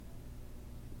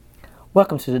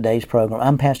Welcome to today's program.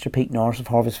 I'm Pastor Pete Norris of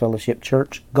Harvest Fellowship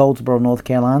Church, Goldsboro, North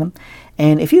Carolina.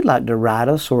 And if you'd like to write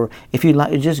us, or if you'd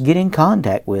like to just get in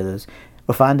contact with us,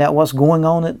 or find out what's going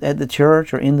on at the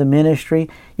church or in the ministry,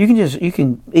 you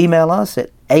can email us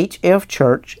at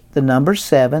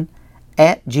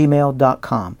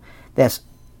hfchurch7@gmail.com. That's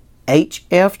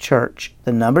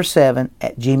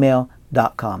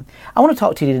hfchurch7@gmail.com. I want to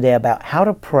talk to you today about how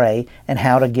to pray and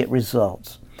how to get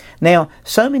results. Now,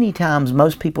 so many times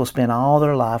most people spend all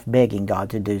their life begging God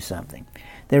to do something.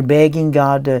 They're begging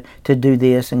God to do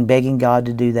this and begging God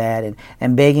to do that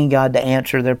and begging God to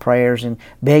answer their prayers and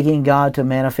begging God to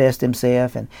manifest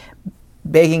Himself and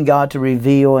begging God to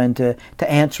reveal and to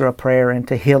answer a prayer and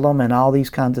to heal them and all these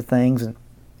kinds of things. And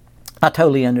I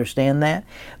totally understand that.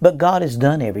 But God has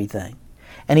done everything.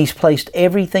 And He's placed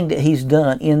everything that He's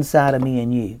done inside of me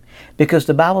and you. Because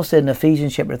the Bible said in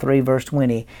Ephesians chapter 3, verse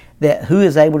 20, that who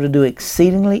is able to do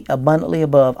exceedingly abundantly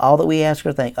above all that we ask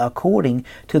or think, according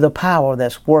to the power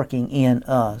that's working in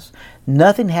us.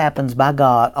 Nothing happens by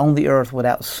God on the earth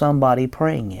without somebody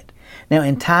praying it. Now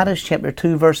in Titus chapter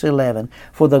 2, verse 11,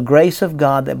 for the grace of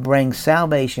God that brings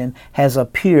salvation has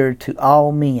appeared to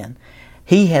all men.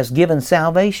 He has given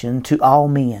salvation to all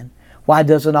men. Why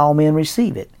doesn't all men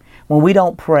receive it? When we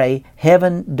don't pray,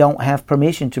 heaven don't have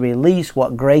permission to release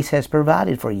what grace has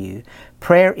provided for you.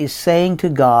 Prayer is saying to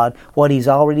God what He's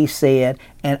already said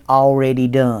and already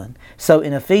done. So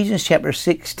in Ephesians chapter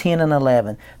 6, 10 and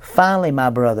 11, finally, my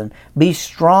brethren, be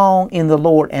strong in the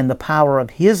Lord and the power of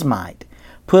His might.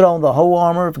 Put on the whole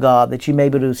armor of God that you may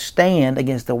be able to stand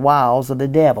against the wiles of the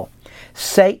devil.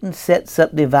 Satan sets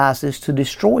up devices to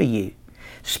destroy you.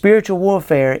 Spiritual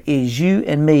warfare is you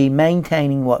and me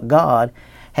maintaining what God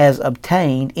has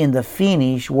obtained in the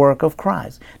finished work of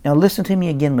Christ. Now listen to me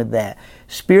again with that.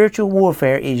 Spiritual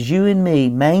warfare is you and me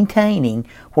maintaining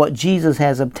what Jesus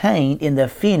has obtained in the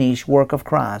finished work of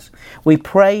Christ. We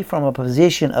pray from a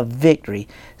position of victory.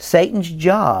 Satan's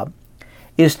job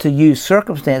is to use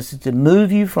circumstances to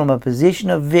move you from a position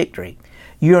of victory.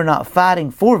 You're not fighting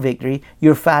for victory,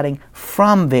 you're fighting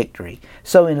from victory.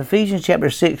 So in Ephesians chapter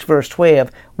 6, verse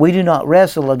 12, we do not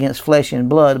wrestle against flesh and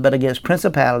blood, but against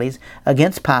principalities,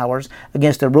 against powers,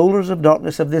 against the rulers of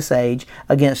darkness of this age,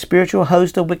 against spiritual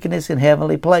hosts of wickedness in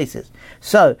heavenly places.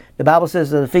 So, the Bible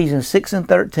says in Ephesians 6 and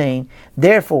 13,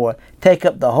 therefore, take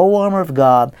up the whole armor of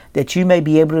God, that you may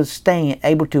be able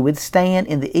to withstand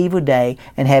in the evil day,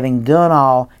 and having done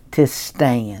all, to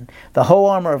stand. The whole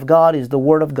armor of God is the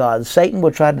Word of God. Satan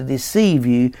will try to deceive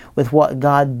you with what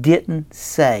God didn't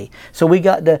say. So we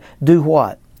got to do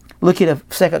what? Look at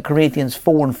 2 Corinthians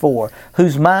 4 and 4.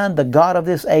 Whose mind the God of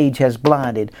this age has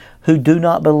blinded, who do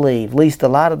not believe, lest the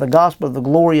light of the gospel of the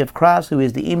glory of Christ, who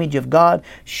is the image of God,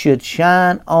 should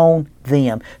shine on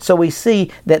them. So we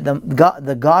see that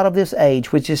the God of this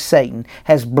age, which is Satan,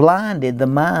 has blinded the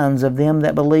minds of them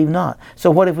that believe not.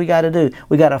 So what have we got to do?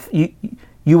 We got to...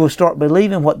 You will start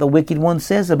believing what the wicked one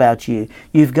says about you.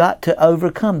 You've got to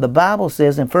overcome. The Bible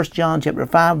says in 1 John chapter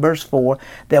 5, verse 4,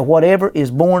 that whatever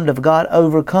is born of God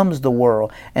overcomes the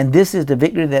world. And this is the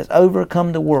victory that's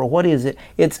overcome the world. What is it?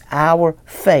 It's our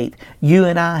faith. You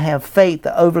and I have faith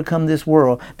to overcome this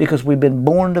world because we've been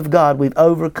born of God. We've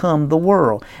overcome the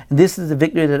world. And this is the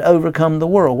victory that overcome the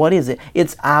world. What is it?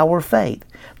 It's our faith.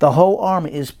 The whole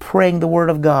army is praying the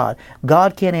Word of God.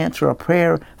 God can't answer a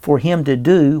prayer for Him to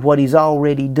do what He's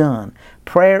already done.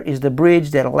 Prayer is the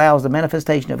bridge that allows the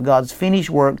manifestation of God's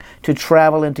finished work to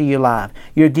travel into your life.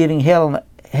 You're giving heaven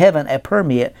a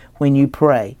permit when you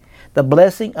pray. The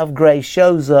blessing of grace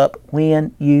shows up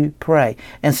when you pray.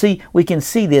 And see, we can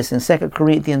see this in 2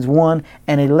 Corinthians 1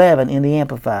 and 11 in the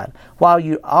Amplified. While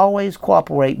you always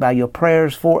cooperate by your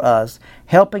prayers for us,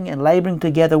 helping and laboring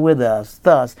together with us,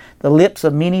 thus the lips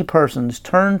of many persons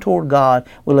turned toward God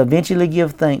will eventually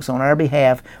give thanks on our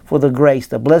behalf for the grace,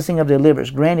 the blessing of deliverance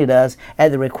granted us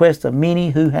at the request of many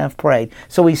who have prayed.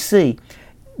 So we see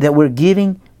that we're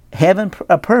giving heaven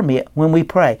a permit when we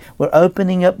pray. We're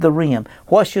opening up the rim.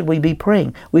 What should we be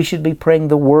praying? We should be praying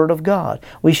the Word of God.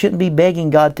 We shouldn't be begging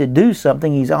God to do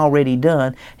something He's already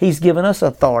done. He's given us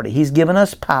authority. He's given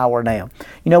us power now.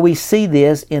 You know, we see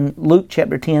this in Luke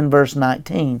chapter 10, verse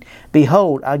 19.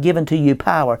 Behold, I've given to you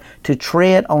power to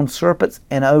tread on serpents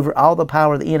and over all the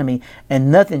power of the enemy,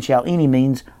 and nothing shall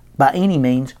by any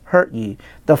means hurt you.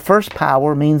 The first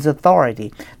power means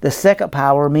authority. The second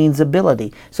power means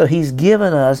ability. So He's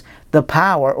given us the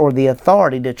power or the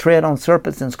authority to tread on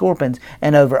serpents and scorpions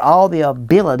and over all the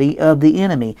ability of the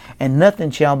enemy. And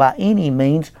nothing shall by any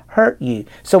means hurt you.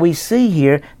 So we see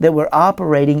here that we're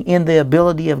operating in the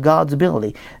ability of God's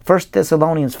ability. 1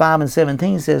 Thessalonians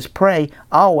 5:17 says, pray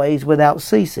always without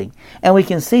ceasing. And we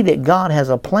can see that God has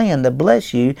a plan to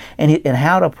bless you and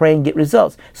how to pray and get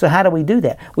results. So how do we do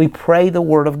that? We pray the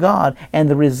Word of God and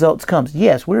the results comes.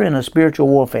 Yes, we're in a spiritual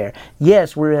warfare.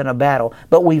 Yes, we're in a battle,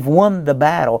 but we've won the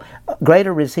battle.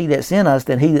 Greater is He that's in us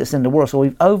than he that's in the world. So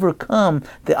we've overcome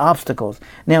the obstacles.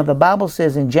 Now the Bible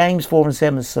says in James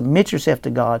 4:7, submit yourself to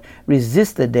God,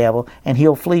 resist the devil, and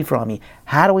he'll flee from you.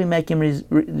 How do we make him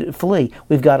flee?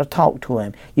 We've got to talk to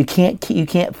him. You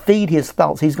can't feed his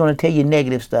thoughts. He's going to tell you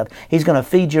negative stuff. He's going to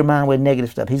feed your mind with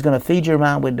negative stuff. He's going to feed your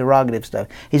mind with derogative stuff.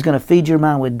 He's going to feed your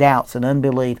mind with doubts and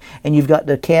unbelief. And you've got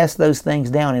to cast those things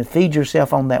down and feed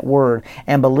yourself on that Word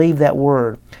and believe that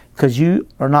Word. Because you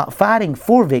are not fighting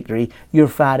for victory, you're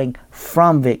fighting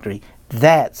from victory.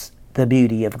 That's the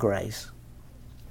beauty of grace.